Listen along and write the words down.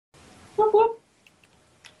Whoop, whoop.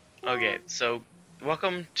 Okay, so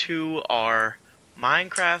welcome to our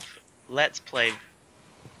Minecraft Let's Play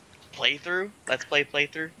playthrough. Let's Play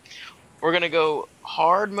playthrough. We're gonna go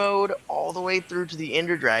hard mode all the way through to the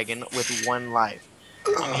Ender Dragon with one life.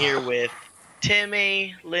 I'm here with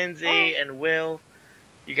Timmy, Lindsay, and Will.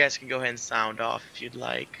 You guys can go ahead and sound off if you'd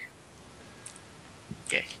like.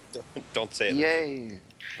 Okay. Don't say it. Yay!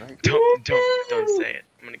 Right? Don't say it.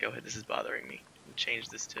 I'm gonna go ahead. This is bothering me. Change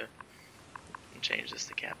this to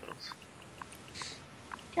capitals.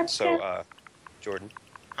 So, Jordan.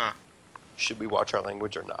 Huh. Should we watch our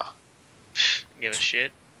language or nah? Give a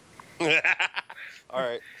shit.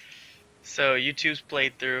 Alright. So YouTube's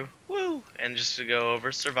playthrough, woo! And just to go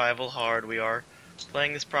over survival hard, we are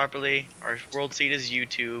playing this properly. Our world seed is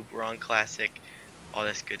YouTube. We're on classic, all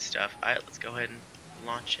this good stuff. All right, let's go ahead and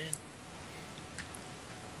launch in.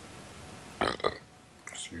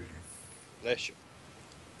 Excuse me. Bless you.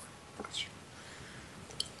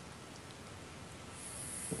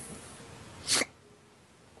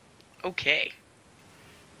 Okay.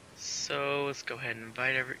 So let's go ahead and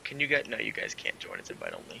invite every. Can you guys? No, you guys can't join. It's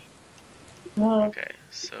invite only. No. Okay.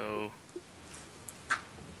 So.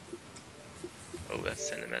 Oh, that's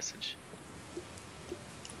send a message.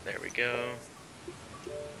 There we go.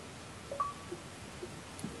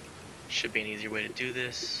 Should be an easier way to do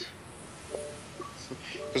this.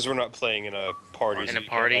 Because we're not playing in a party. In so a you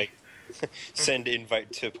party? Can, like, send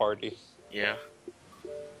invite to party. Yeah.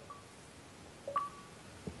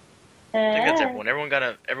 I think that's everyone. Everyone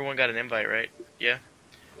got an invite, right? Yeah.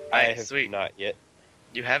 I Alright, have sweet. not yet.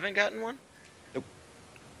 You haven't gotten one? Nope.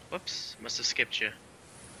 Whoops, must have skipped you.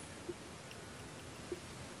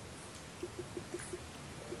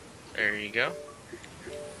 There you go.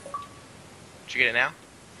 Did you get it now?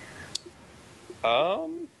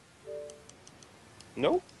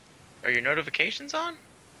 Nope. Are your notifications on?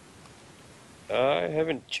 I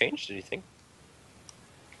haven't changed anything.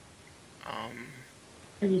 Are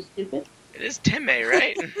you stupid? It is Timmy,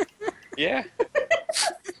 right? Yeah.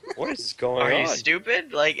 What is going Are on? you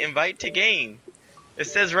stupid? Like, invite to game. It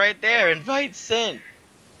says right there, invite sent.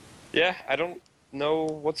 Yeah, I don't know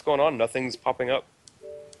what's going on. Nothing's popping up.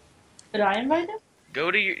 Did I invite him?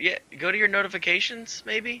 Go to your notifications,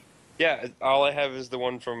 maybe? Yeah, all I have is the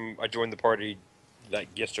one from I joined the party like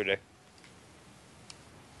yesterday.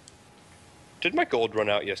 Did my gold run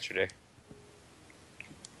out yesterday?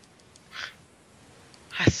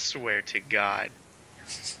 I swear to God.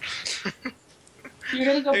 You're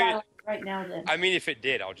gonna go Hey. buy one right now then. I mean, if it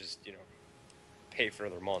did, I'll just, pay for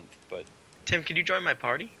another month, but... Tim, can you join my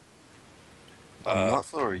party? Not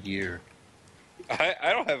for a year.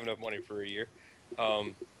 I don't have enough money for a year.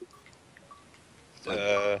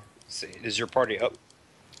 See, is your party up?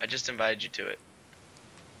 I just invited you to it.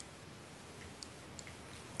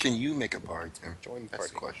 Can you make a party, Tim? Join the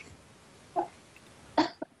That's the party. question.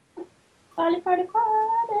 Party, party,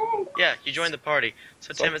 party! Yeah, you joined the party.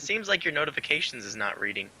 So Tim, So- it seems like your notifications is not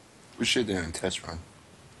reading. We should do a test run.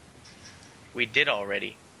 We did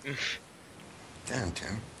already. Damn,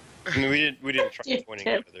 Tim. I mean, we didn't try Tim. joining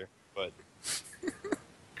each other, but...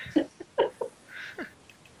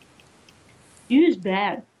 You is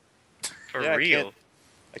bad. For Yeah, real.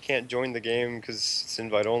 I can't join the game because it's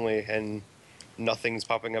invite only, and nothing's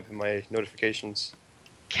popping up in my notifications.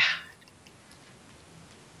 God.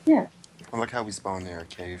 Yeah. I like how we spawned there, a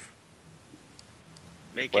cave.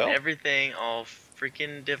 Making Well- everything all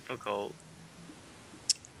freaking difficult.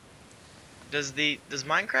 Does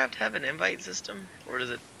Minecraft have an invite system? Or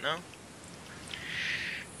does it no?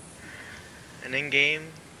 An in-game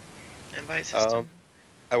invite system?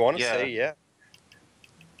 I want to Yeah. say, yeah.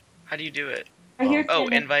 How do you do it? I hear Oh,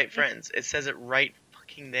 Tim. invite friends. It says it right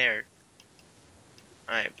fucking there.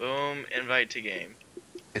 Alright, boom, invite to game.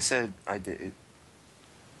 It said I did it.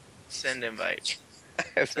 Send invite. I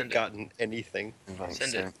haven't Send it. gotten anything. Invite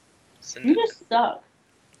Send sent. it. Send You it. just suck.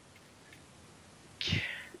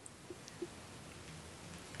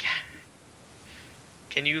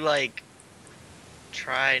 Can you, like,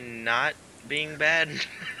 try not being bad?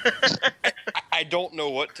 I don't know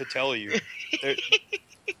what to tell you. There,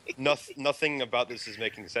 nothing about this is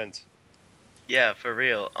making sense. Yeah, for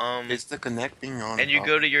real. It's the connecting on. And you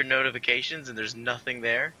go to your notifications and there's nothing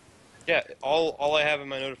there? Yeah, all I have in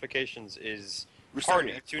my notifications is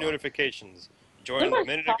party, 2 notifications. Joined a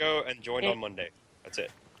minute ago and joined on Monday. That's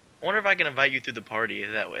it. I wonder if I can invite you through the party,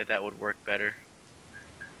 if that would work better.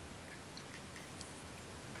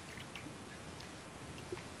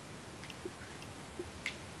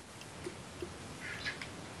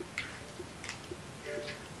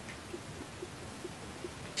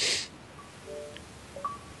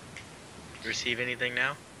 Receive anything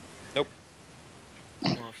now? Nope.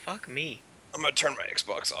 Well, fuck me. I'm gonna turn my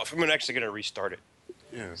Xbox off. I'm actually gonna restart it.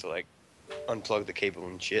 Yeah. So like, unplug the cable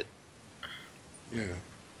and shit. Yeah.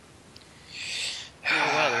 Oh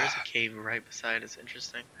wow, there is a cave right beside us.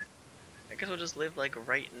 Interesting. I guess we'll just live like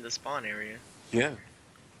right in the spawn area. Yeah.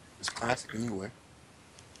 It's classic anyway.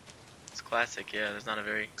 It's classic, yeah. There's not a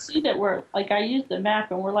very See that we're like I used the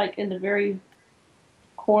map and we're like in the very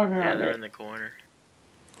corner yeah. of They're it. in the corner.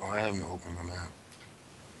 Oh, I haven't opened my map.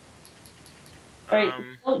 Right.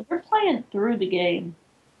 So you're playing through the game.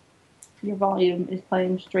 Your volume is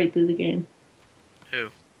playing straight through the game. Who?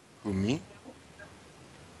 Who, me?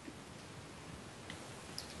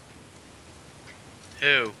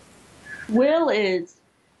 Who? Will is.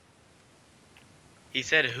 He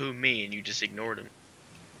said who me, and you just ignored him.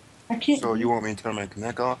 I can't. So you want me to turn my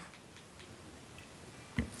connect off?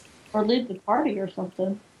 Or leave the party or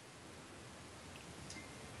something.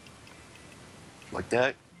 Like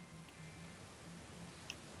that?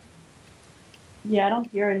 Yeah, I don't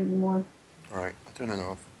hear it anymore. Alright, I'll turn it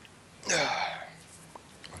off.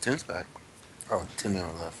 Oh, Tim's back. Oh, Tim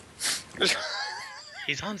never left.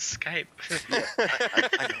 He's on Skype.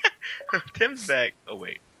 I know. Tim's back. Oh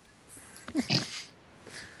wait.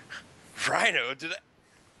 Rhino, did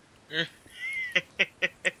I?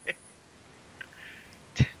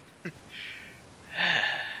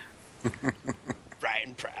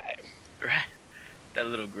 Ryan Prime. Right. That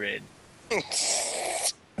little grid.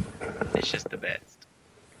 It's just the best.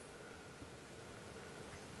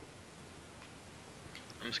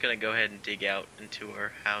 I'm just gonna go ahead and dig out into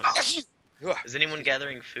our house. Is anyone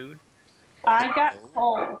gathering food? I got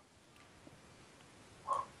coal.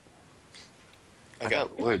 I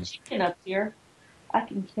got wood. Chicken up here. I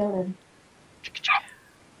can kill him.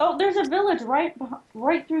 Oh, there's a village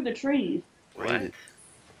right through the trees. What?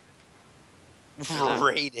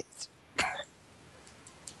 Raid it.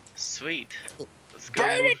 Sweet. Let's go.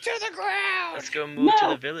 Burn Move. it to the ground. Let's go move to No.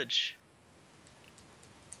 the village.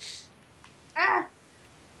 Ah!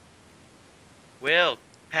 Will,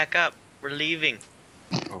 pack up. We're leaving.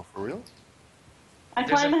 Oh, for real? I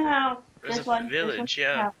There's climb a- a house. There's This a one. village, this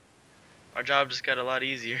one, yeah. house. Our job just got a lot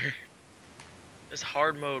easier. It's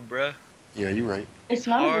hard mode, bruh. Yeah, you're right. It's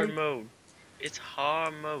not Hard a mode. It's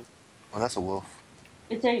hard mode. Oh, that's a wolf.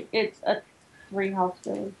 It's a 3-house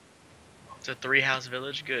village. It's a 3-house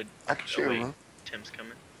village. Good. I can share wait. one. Tim's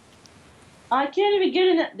coming. I can't even get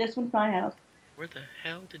in it. This one's my house. Where the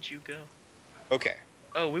hell did you go? Okay.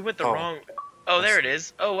 Oh, we went the Oh. wrong. Oh, there it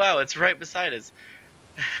is. Oh wow, it's right beside us.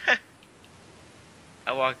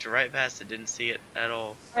 I walked right past it. Didn't see it at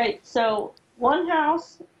all. Right. So one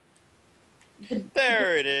house.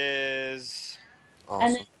 There it is. Awesome.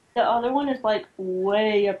 And then the other one is like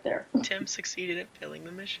way up there. Tim succeeded at failing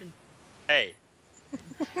the mission. Hey.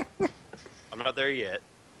 I'm not there yet.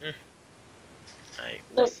 Hey,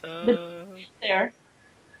 So, what's up? There.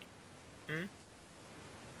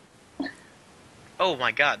 Oh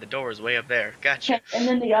my god, the door is way up there. Gotcha. Okay, and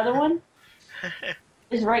then the other one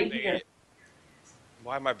is right here.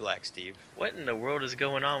 Why am I black, Steve? What in the world is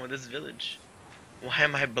going on with this village? Why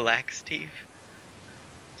am I black, Steve?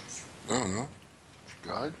 I don't know.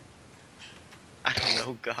 God? I don't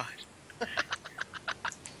know, God.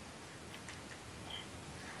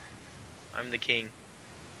 I'm the king.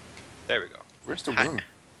 There we go. Where's the Hi. room?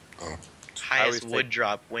 Oh. Highest always wood think-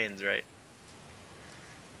 drop wins, right?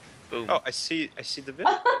 Boom. Oh, I see the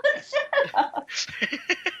village.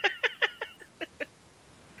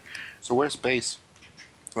 So where's space?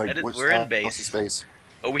 Like, That is- what's we're in that? base. What's the space?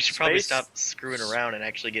 Oh, we should probably Space? stop screwing around and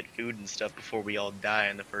actually get food and stuff before we all die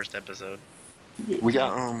in the first episode. We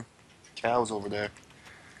got, cows over there.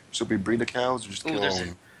 Should we breed the cows or just Ooh, kill there's all a- of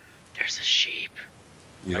them? There's a sheep.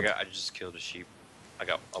 Yep. I just killed a sheep. I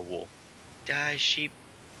got a wolf. Die, sheep.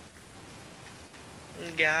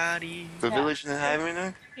 Got it. The Yeah. village didn't have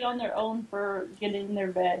anything? Be on their own for getting in their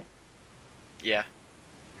bed. Yeah.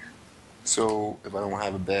 So, if I don't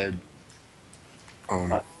have a bed,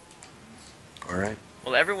 alright.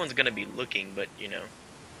 Well, everyone's gonna be looking, but you know,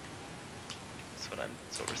 that's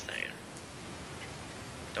what we're saying.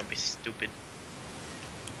 Don't be stupid.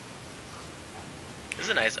 This is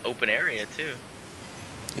a nice open area too.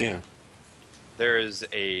 Yeah. There is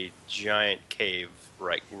a giant cave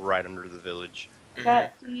right under the village. Mhm.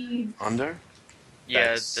 Got seeds. Under? Yeah,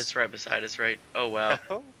 That's- that's right beside us, right? Oh wow.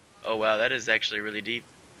 Oh wow, that is actually really deep.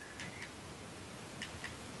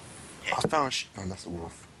 I found a sheep. Oh, that's a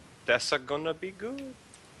wolf. That's gonna be good.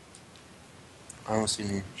 I don't see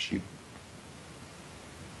any sheep.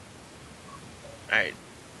 Alright.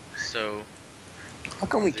 So, How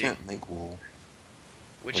come we See? can't make wool?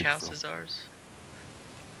 which Wait, house so- is ours?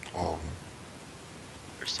 All of them.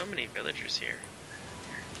 There's so many villagers here.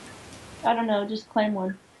 I don't know, just claim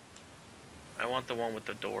one. I want the one with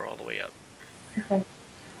the door all the way up. Okay.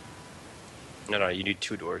 No, you need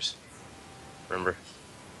 2 doors. Remember?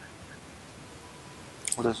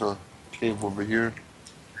 Oh, there's a cave over here.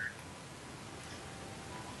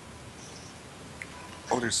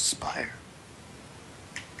 Oh, there's a spire.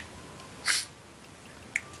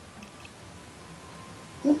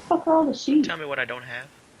 Where the fuck are all the sheep? Tell me what I don't have.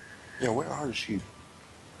 Yeah, where are the sheep?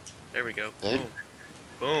 There we go. Dead? Boom.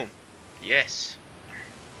 Boom. Yes.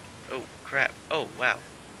 Oh, crap. Oh, wow.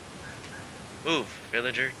 Move,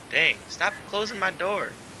 villager. Dang. Stop closing my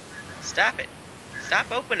door. Stop it. Stop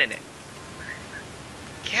opening it.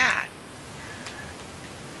 God.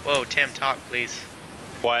 Whoa, Tim, talk, please.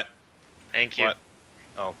 What? Thank you. What?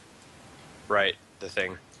 Oh. Right, the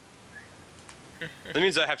thing. That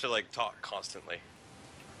means I have to, like, talk constantly.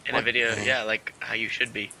 In a What? video, yeah, like how you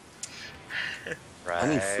should be. Right. I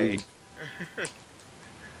need food.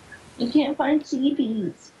 You can't find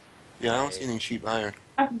CPs. Yeah, I don't see any sheep either.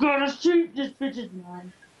 I've got a sheep. This bitch is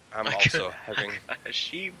mine. I'm I also got- having... I got a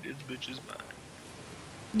sheep, this bitch is mine.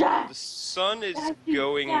 Die. The sun is That dude-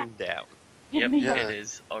 going that- down. Give Yep, me Yeah. it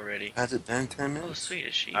is already. Has it been 10 Oh, minutes? sweet,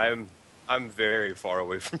 a sheep. I'm very far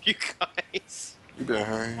away from you guys. You better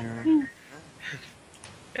hurry here.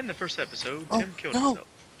 In the first episode, Oh, Tim killed no.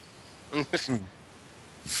 himself.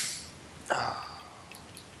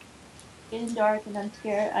 Getting dark and I'm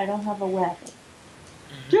scared. I don't have a weapon.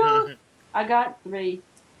 Jump! I got 3.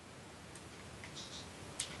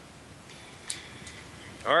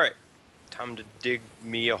 Alright. Time to dig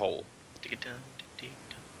me a hole. Dig it down, dig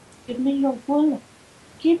down. Give me your wood.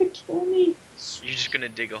 Give it to me. You're just gonna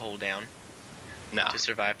dig a hole down Nah. to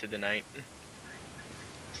survive through the night.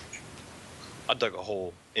 I dug a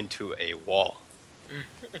hole into a wall.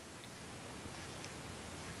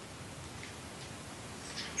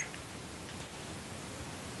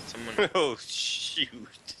 Someone. Oh shoot!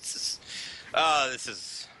 This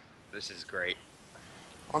is great.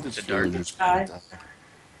 All these The dark villagers sky. gonna die.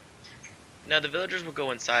 Now the villagers will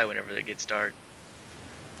go inside whenever it gets dark.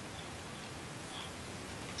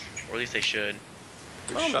 Or at least they should.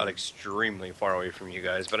 I'm not extremely far away from you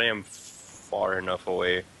guys, but I am far enough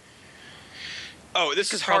away. Oh,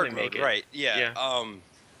 this is probably hard make mode, it. right? Yeah.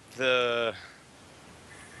 Yeah.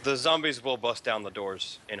 The zombies will bust down the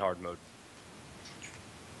doors in hard mode.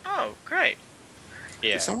 Oh, great.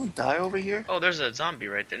 Yeah. Did someone die over here? Oh, there's a zombie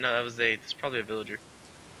right there. No, that's probably a villager.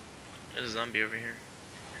 There's a zombie over here.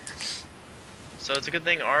 So it's a good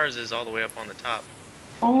thing ours is all the way up on the top.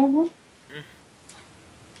 Oh,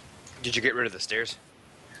 Did you get rid of the stairs?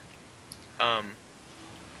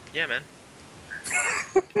 Yeah, man.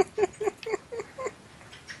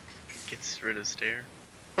 Gets rid of stare.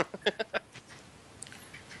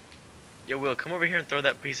 Yo, Will, come over here and throw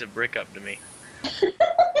that piece of brick up to me.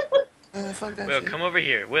 Fuck that Will, shit. come over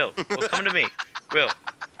here. Will, come to me. Will,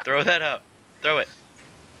 throw that up. Throw it.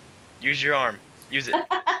 Use your arm. Use it.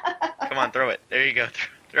 Come on, throw it. There you go.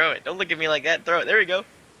 Throw it. Don't look at me like that. Throw it. There you go.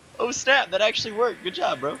 Oh, snap. That actually worked. Good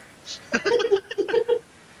job, bro.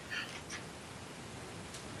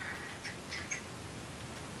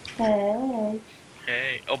 hey.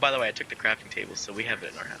 Hey. Oh, by the way, I took the crafting table, so we have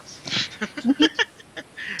it in our house.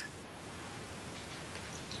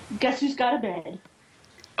 Guess who's got a bed?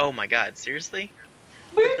 Oh my god, seriously?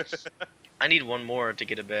 Bitch. I need one more to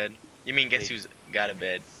get a bed. You mean guess who's got a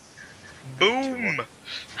bed? Boom!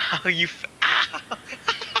 How you I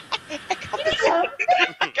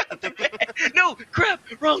got the bed! No! Crap!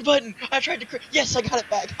 Wrong button! I tried to yes, I got it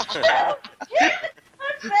back!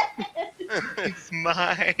 It's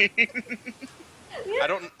mine!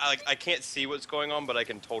 I can't see what's going on, but I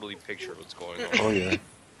can totally picture what's going on. Oh yeah.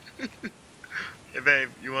 Hey babe,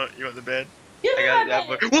 you want the bed? Give me I got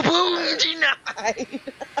my that bed. book. Boom! Denied!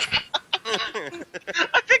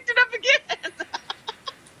 I picked it up again!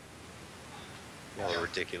 Y'all are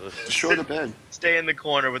ridiculous. Show the bed. Stay in the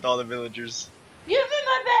corner with all the villagers. Give me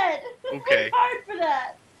my bed. Okay. It's hard for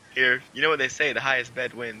that. Here, you know what they say, the highest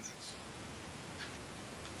bed wins.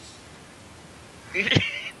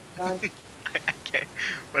 I can't.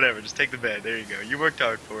 Whatever, just take the bed. There you go. You worked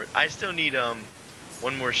hard for it. I still need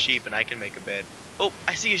one more sheep and I can make a bed. Oh,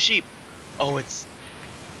 I see a sheep. Oh, it's.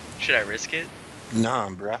 Should I risk it? Nah,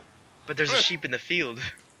 bruh. But there's a sheep in the field.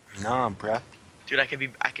 Nah, bruh. Dude, I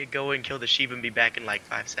could go and kill the sheep and be back in like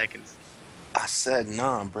 5 seconds. I said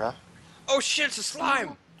nah, bruh. Oh shit! It's a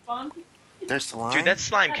slime. Fun. There's slime. Dude, that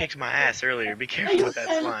slime kicked my ass earlier. Be careful with that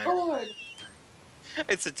slime.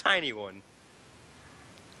 It's a tiny one.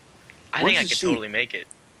 I Where's think I the could sheep? totally make it.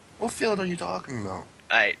 What field are you talking about?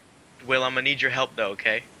 Alright. Will, I'm gonna need your help though,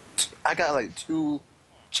 okay? I got like 2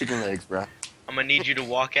 Chicken legs, bro. I'm gonna need you to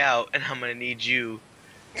walk out, and I'm gonna need you.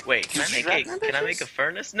 Wait, can I make Distract a can I make a bitches?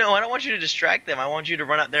 furnace? No, I don't want you to distract them. I want you to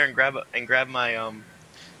run out there and grab my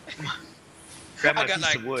grab I my got piece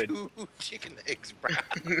like of wood. 2 chicken eggs, bro.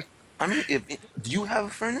 I mean, do you have a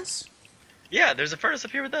furnace? Yeah, there's a furnace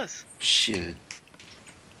up here with us. Shit.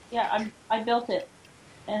 Yeah, I built it,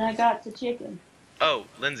 and I got the chicken. Oh,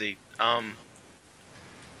 Lindsay, I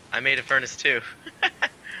made a furnace too.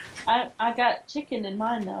 I got chicken in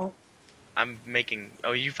mine though. I'm making.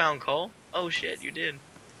 Oh, you found coal? Oh shit, you did.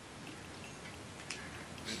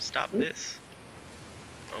 Stop this.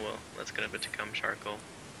 Oh well, that's gonna become charcoal.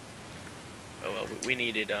 Oh well, we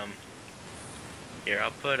needed Here,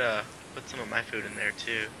 I'll put some of my food in there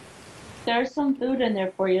too. There's some food in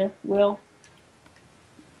there for you, Will.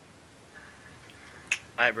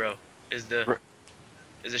 Alright, bro. Is the Bro.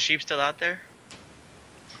 is the sheep still out there?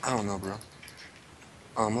 I don't know, bro.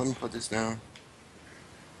 Let me put this down.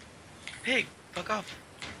 Pig, fuck off.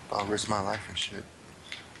 I'll risk my life and shit.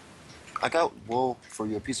 I got wool for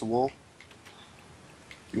you, a piece of wool.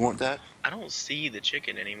 You want that? I don't see the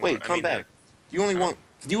chicken anymore. Wait, come back. You only want.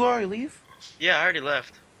 Did you already leave? Yeah, I already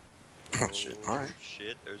left. Oh shit! All right.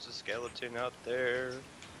 Shit, there's a skeleton out there.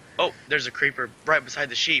 Oh, there's a creeper right beside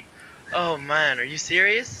the sheep. Oh man, are you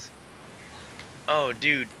serious? Oh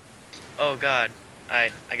dude. Oh god.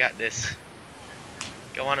 I got this.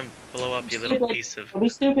 Go on and blow up, you little piece of. Don't be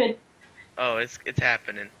stupid. Oh, it's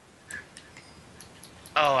happening.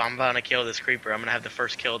 Oh, I'm gonna kill this creeper. I'm gonna have the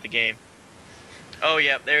first kill of the game. Oh,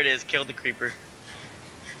 yep, there it is. Killed the creeper.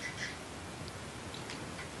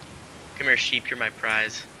 Come here, sheep. You're my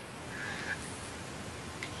prize.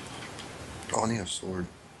 Oh, I need a sword.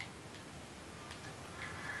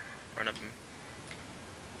 Run up and...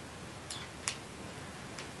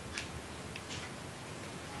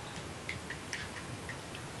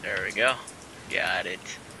 There we go. Got it.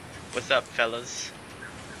 What's up, fellas?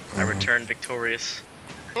 I returned victorious.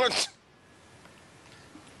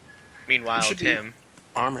 Meanwhile, should be- Tim...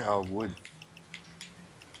 Armor out of wood.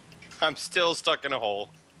 I'm still stuck in a hole.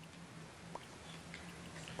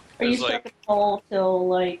 Are you There's, stuck like- in the hole till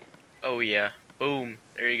like? Oh, yeah. Boom.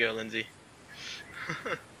 There you go, Lindsay.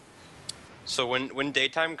 So when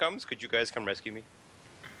daytime comes, could you guys come rescue me?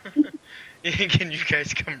 Can you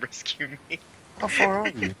guys come rescue me? How far are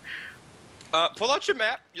you? Pull out your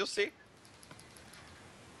map. You'll see.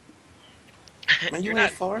 Man, you You're ain't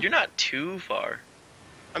not far. You're not too far.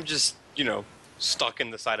 I'm just, stuck in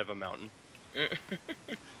the side of a mountain. Go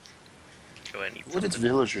ahead and eat What did something.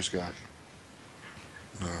 villagers got?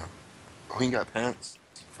 No. Oh, he got pants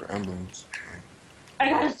for emblems. I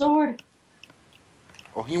got a sword.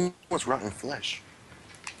 Oh, he wants rotten flesh.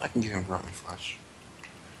 I can give him rotten flesh.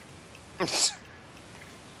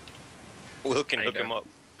 Will can I hook know. him up.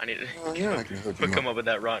 I need to Oh, yeah, I can hook hook him him up with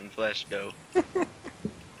that rotten flesh dough.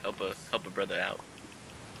 help a brother out.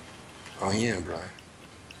 Oh, yeah, bro.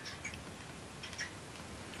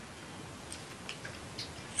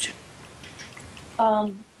 Shit.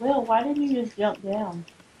 Will, why didn't you just jump down?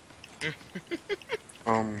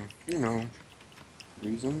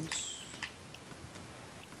 Reasons.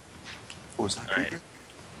 What was that? Alright. Creeper?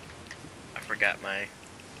 I forgot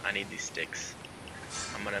I need these sticks.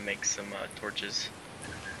 I'm gonna make some torches.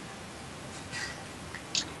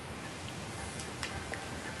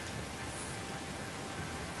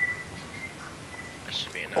 That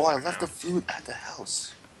should be enough. Oh, I for left now. the food at the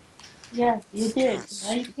house. Yes, you did. Yes.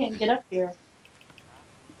 Now you can't get up here.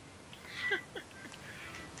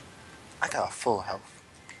 I got full health.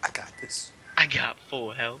 I got this. I got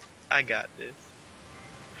full health. I got this.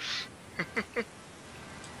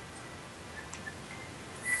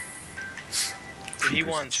 He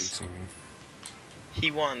Creepers wants chasing me.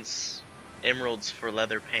 he wants emeralds for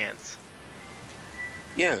leather pants.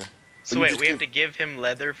 Yeah. So you wait, just we have to give him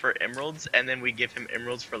leather for emeralds, and then we give him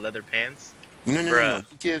emeralds for leather pants? No. Bruh.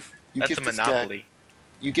 You That's give a this guy. monopoly.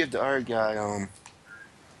 You give the other guy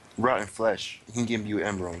rotten flesh. He can give you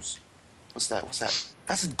emeralds. What's that?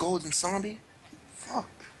 That's a golden zombie. Fuck.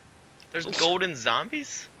 There's golden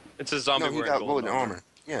zombies? It's a zombie No, he wearing got golden golden armor.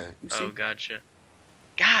 Yeah. You see? Oh, gotcha.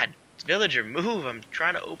 God, villager, move! I'm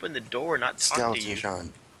trying to open the door, not talk to Skeleton you.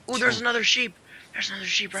 Sean. Oh, there's another sheep. There's another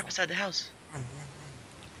sheep right beside the house.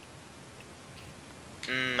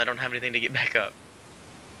 I don't have anything to get back up.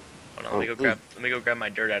 Hold on, let me go grab my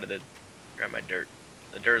dirt out of grab my dirt.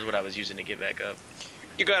 The dirt is what I was using to get back up.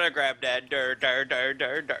 You gotta grab that dirt.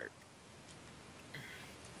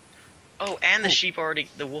 Oh, and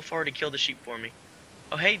the wolf already killed the sheep for me.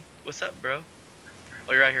 Oh, hey, what's up, bro?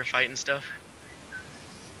 Oh, you're out here fighting stuff?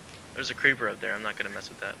 There's a creeper up there. I'm not gonna mess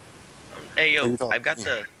with that. Hey, yo, I've got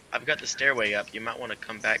I've got the stairway up. You might want to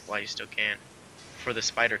come back while you still can, before the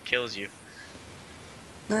spider kills you.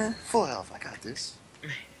 Nah, full health. I got this.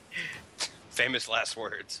 Famous last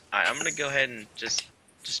words. Alright, I'm gonna go ahead and just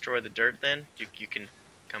destroy the dirt. Then you can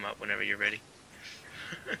come up whenever you're ready.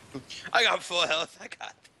 I got full health. I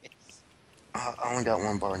got this. I only got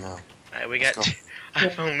 1 bar now. Alright, we Let's got. go.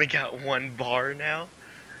 I've only got 1 bar now.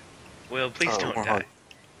 Will, please don't 1 die. heart.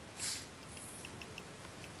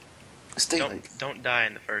 Stay like. Don't die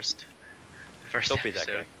in the first Don't be that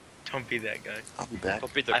episode. guy. Don't be that guy. I'll be back.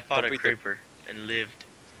 Don't be the, I fought don't a be creeper and lived.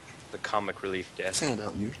 the comic relief death. Sing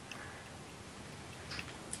about you.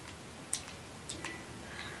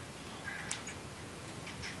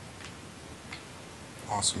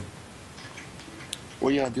 Awesome.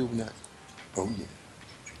 What y'all do next? Oh yeah.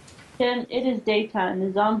 Ken, it is daytime.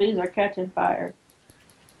 The zombies are catching fire.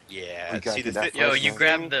 Yeah. We gotta See get the that Yo, Flash you now.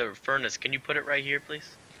 grab the furnace. Can you put it right here, please?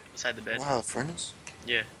 Beside the bed. Wow, a furnace?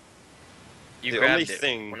 Yeah. You The grabbed only it.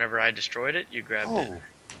 thing- Whenever I destroyed it, you grabbed it. Oh,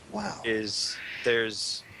 wow. is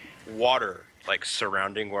there's water like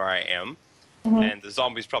surrounding where I am, Mhm. and the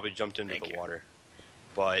zombies probably jumped into Thank the you. water.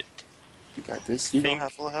 But You got this. You don't Think-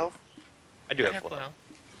 have full health? I do I have full health. well.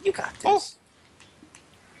 You got this. Oh.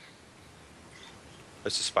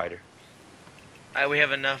 It's a spider. Alright, we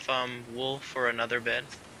have enough wool for another bed.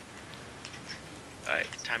 Alright,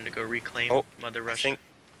 time to go reclaim Oh, Mother I Russia. think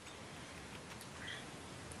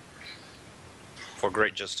for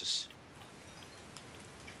great justice.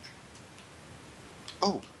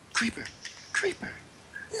 Oh, creeper. Creeper.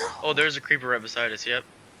 No. Oh, there's a creeper right beside us, yep.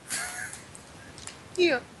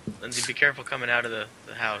 Yeah. Lindsay, be careful coming out of the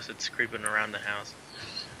house. It's creeping around the house.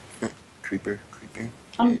 Creeper. Creeper.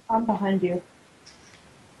 I'm behind you.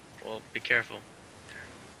 Well, be careful.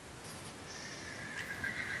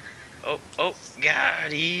 Oh,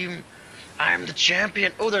 got him. I'm the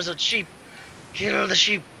champion. Oh, there's a sheep. Kill the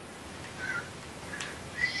sheep.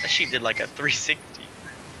 That sheep did like a 360.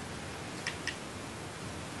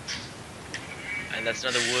 And that's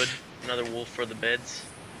another wood, another wool for the beds.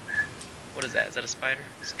 What is that? Is that a spider?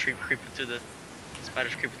 It's a tree creeping through the...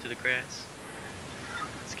 Spider's creeping through the grass.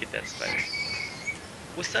 Let's get that spider.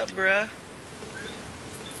 What's up, bruh?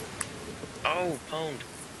 Oh, pwned.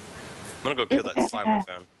 I'm gonna go kill that slime I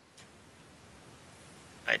found.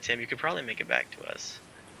 Alright, Tim, you could probably make it back to us.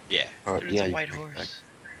 Yeah. Dude, it's yeah, a you white can make it horse.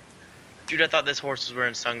 Dude, I thought this horse was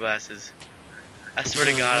wearing sunglasses. I swear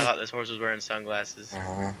to God, I thought this horse was wearing sunglasses.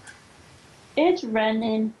 back. It's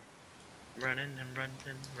running. Running and running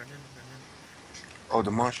and running. Oh,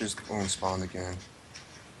 the monsters gonna spawn again.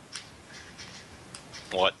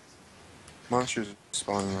 What? Monsters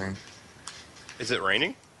spawning rain. Is it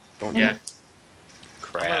raining? Don't Yeah. do it.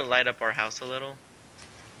 I'm gonna Crap. light up our house a little.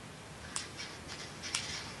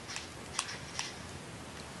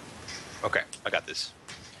 Okay, I got this.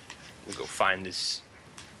 We'll go find this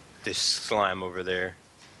slime over there.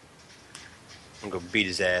 I'm gonna go beat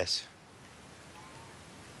his ass.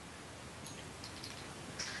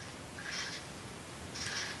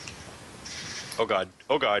 Oh god.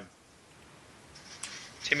 Oh god.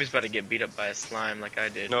 Timmy's about to get beat up by a slime like I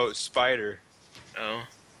did. No, spider. Oh.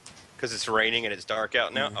 Because it's raining and it's dark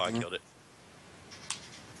out now. Oh, I Mhm. killed it.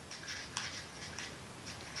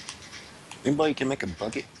 Anybody can make a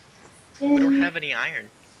bucket? We don't have any iron.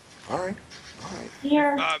 Alright. Alright.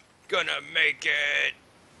 Here. I'm gonna make it.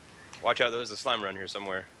 Watch out, there's a slime around here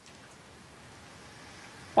somewhere.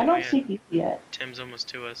 I don't yeah. see you yet. Tim's almost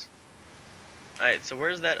to us. Alright, so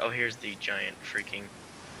where's that? Oh, here's the giant freaking...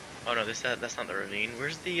 Oh no, that's not the ravine.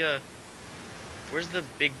 Where's the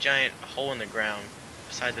big giant hole in the ground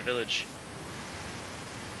beside the village?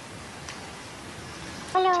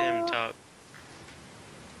 Hello. Tim, talk.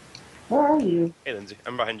 Where are you? Hey, Lindsay,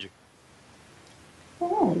 I'm behind you.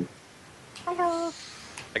 Hey. Hello.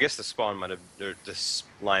 I guess the spawn might have, or the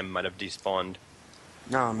slime might have despawned.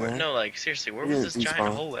 Nah, man. No, like, seriously, where Yeah, was this these giant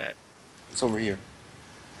bomb. hole at? It's over here.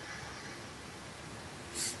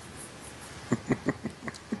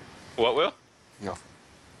 What, Will? No.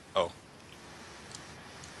 Oh.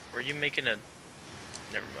 Were you making a...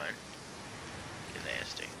 Never mind. Get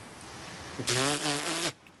nasty.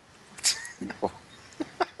 No.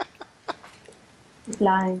 He's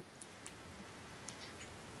lying.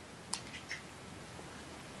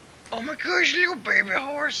 Oh my gosh, little baby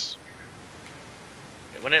horse!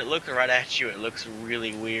 When it looks right at you, it looks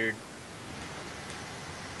really weird.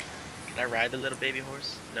 Can I ride the little baby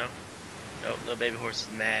horse? No? No, little baby horse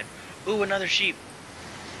is mad. Ooh, another sheep!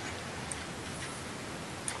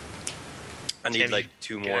 I need Tim, like you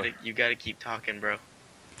 2 more. You gotta keep talking, bro.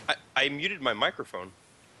 I muted my microphone.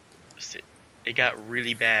 It got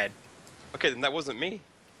really bad. Okay, then that wasn't me.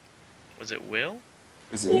 Was it Will?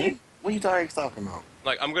 Is it me? What are you talking about?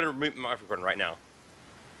 Like, I'm gonna remove my microphone right now.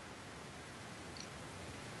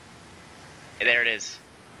 There it is.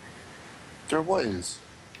 There what is?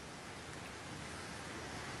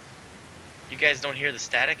 You guys don't hear the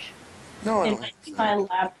static? No, I It don't might be understand.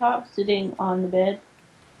 my laptop sitting on the bed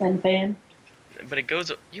and fan. But it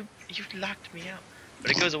goes. You locked me out.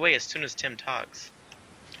 But it goes away as soon as Tim talks.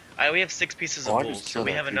 Alright, we have 6 pieces of Oh, I wool, just so killed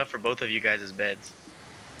we that have dude. enough for both of you guys' beds.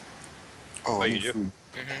 Oh, Oh, I you need do? food.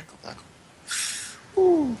 Mm-hmm. Go back.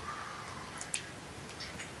 Ooh.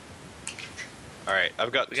 Alright,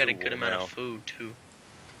 I've got We got a 2 good wool amount now. of food too.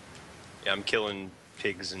 Yeah, I'm killing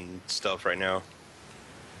pigs and stuff right now.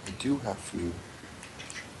 I do have food.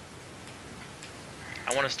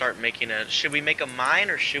 I want to start making a. Should we make a mine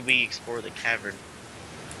or should we explore the cavern?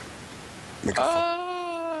 Make a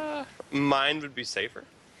farm. Mine would be safer.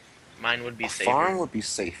 Mine would be A safer. farm would be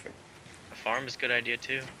safer. A farm is a good idea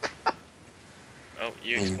too. Oh,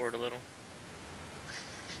 you Mm. explored a little.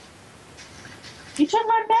 You took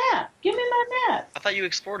my map. Give me my map. I thought you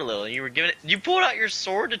explored a little. And you were giving it. You pulled out your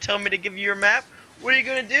sword to tell me to give you your map. What are you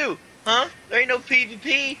gonna do, huh? There ain't no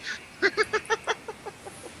PvP.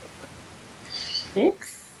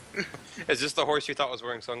 Six? Is this the horse you thought was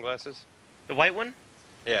wearing sunglasses? The white one?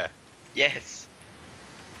 Yeah. Yes.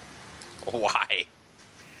 Why?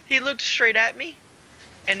 He looked straight at me,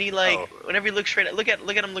 and he like Oh. whenever he looks straight at look at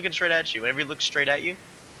him looking straight at you. Whenever he looks straight at you,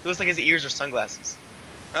 it looks like his ears are sunglasses.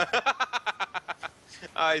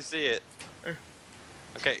 I see it.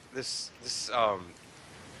 Okay, this is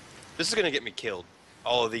gonna get me killed.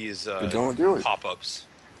 All of these But don't do it. pop-ups,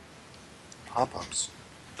 Pop-ups.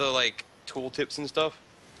 the like tooltips and stuff.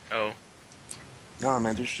 Oh, No,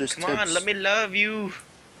 man, there's just come tips. on, let me love you.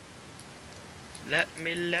 Let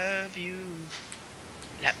me love you.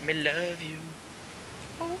 Let me love you.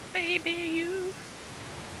 Oh baby, you.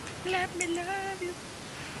 Let me love you.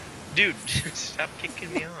 Dude, stop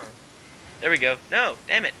kicking me off. There we go. No,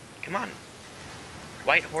 damn it. Come on.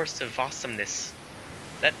 White horse of awesomeness.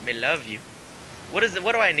 Let me love you. What is it?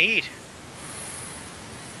 What do I need?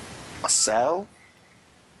 A saddle?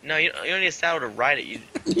 No, you don't need a saddle to ride it. You.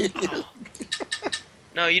 Oh.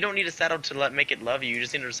 No, you don't need a saddle to make it love you. You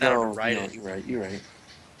just need a saddle to ride it. You're right, you're right.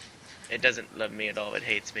 It doesn't love me at all. It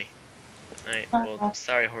hates me. Alright, well,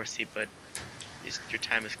 sorry, horsey, but your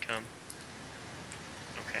time has come.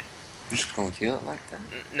 Okay. You're just gonna kill it like that?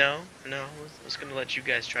 No, I was gonna let you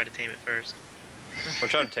guys try to tame it first. I'm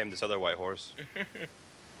trying to tame this other white horse.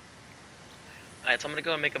 Alright, so I'm gonna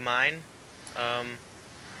go and make a mine.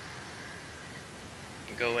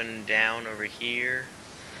 Going down over here.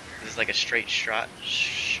 This is like a straight shot.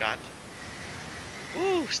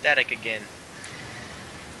 Ooh, static again.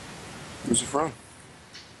 Who's it from?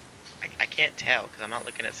 I can't tell because I'm not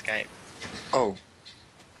looking at Skype. Oh.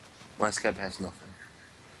 My Skype has nothing.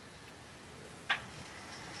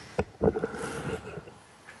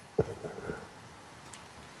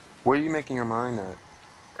 Where are you making your mine at?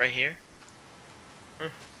 Right here.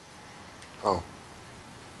 Oh.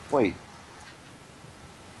 Wait.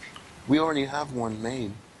 We already have one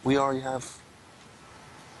made. We already have...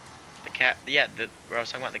 Yeah, where I was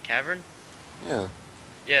talking about the cavern. Yeah.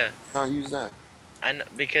 Yeah, I'll use that. I know,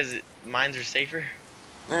 because mines are safer.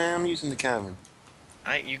 Nah, I'm using the cavern.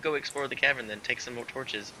 You go explore the cavern, then take some more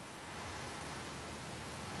torches.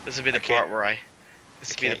 This would be the I can't- part where This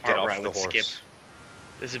would be the can't get part where off I the would skip. horse.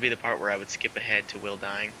 This would be the part where I would skip ahead to Will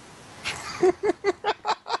dying. I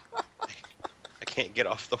can't get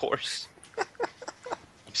off the horse.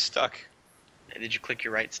 I'm stuck. Did you click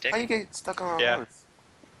your right stick How you get stuck on a Yeah. horse?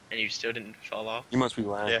 and you still didn't fall off? You must be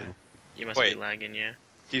lagging. Yeah. You must Wait. be lagging, yeah.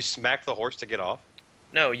 Do you smack the horse to get off?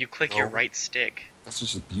 No, you click your No. right stick. That's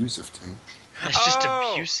just abusive, Tim. That's just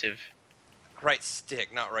Oh! abusive. Right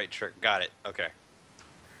stick, not right trick. Got it. Okay.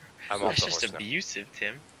 I'm off That's the just horse abusive,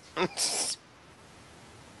 Tim. now.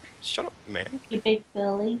 Shut up, man. You big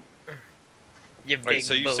Billy. You big Wait,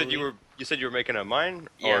 so you said bully. you were making a mine,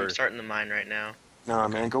 Yeah, or I'm starting the mine right now. Nah,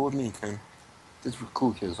 man, go with me, Tim. This is what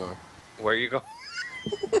cool kids are. where you go?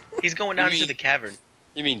 He's going down You into mean- the cavern.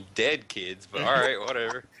 You mean dead kids? But all right,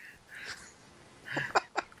 whatever.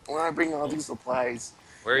 When I bring all these supplies.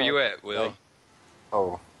 Where are No, you at, Will? like-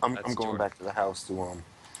 Oh, I'm That's going Jordan. back to the house to Alright,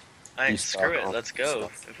 stock screw it. all Let's the go.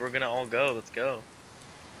 stuff. If we're gonna all go, let's go.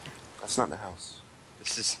 That's not the house.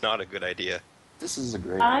 This is not a good idea. This is a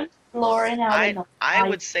great. I'm exploring out in the I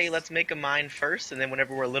would ice. say let's make a mine first, and then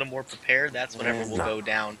whenever we're a little more prepared, that's whenever we'll No. go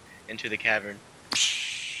down into the cavern.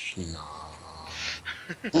 Psh, no.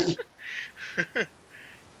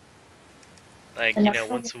 Like, And you that's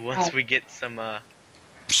know, what once we get some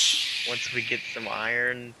Psh. once we get some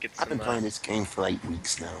iron, get I've been some playing this game for like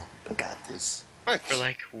weeks now. I got this. for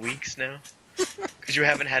like weeks now. Because you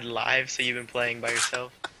haven't had live, so you've been playing by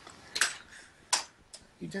yourself.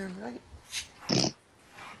 You damn right.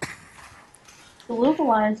 The local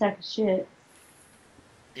line sack of shit.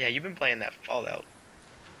 Yeah, you've been playing that Fallout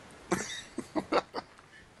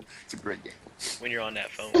It's a great game. when you're on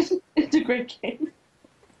that phone. It's a great game.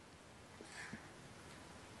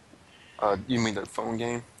 You mean the phone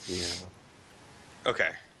game? Yeah. Okay.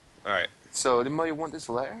 All right. So, anybody want this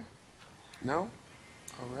ladder? No?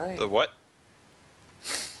 Alright. The what?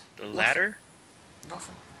 The ladder?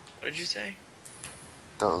 Nothing. What did you say?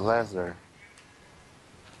 The leather.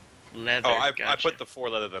 Leather. Oh, I gotcha. put the 4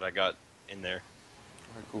 leather that I got in there.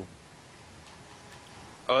 Alright, cool.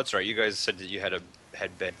 Oh, that's right. You guys said that you had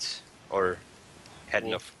beds or had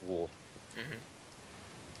Wool. enough wool. Mm-hmm.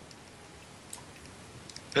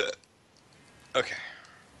 Okay.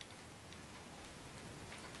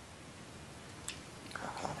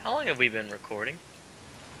 How long have we been recording?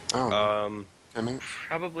 Oh, 10 minutes?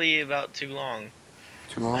 Probably about too long.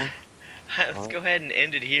 Too long? Let's Alright. go ahead and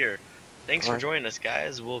end it here. Thanks for Alright. joining us,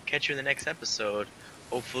 guys. We'll catch you in the next episode.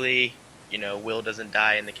 Hopefully, Will doesn't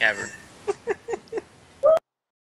die in the cavern.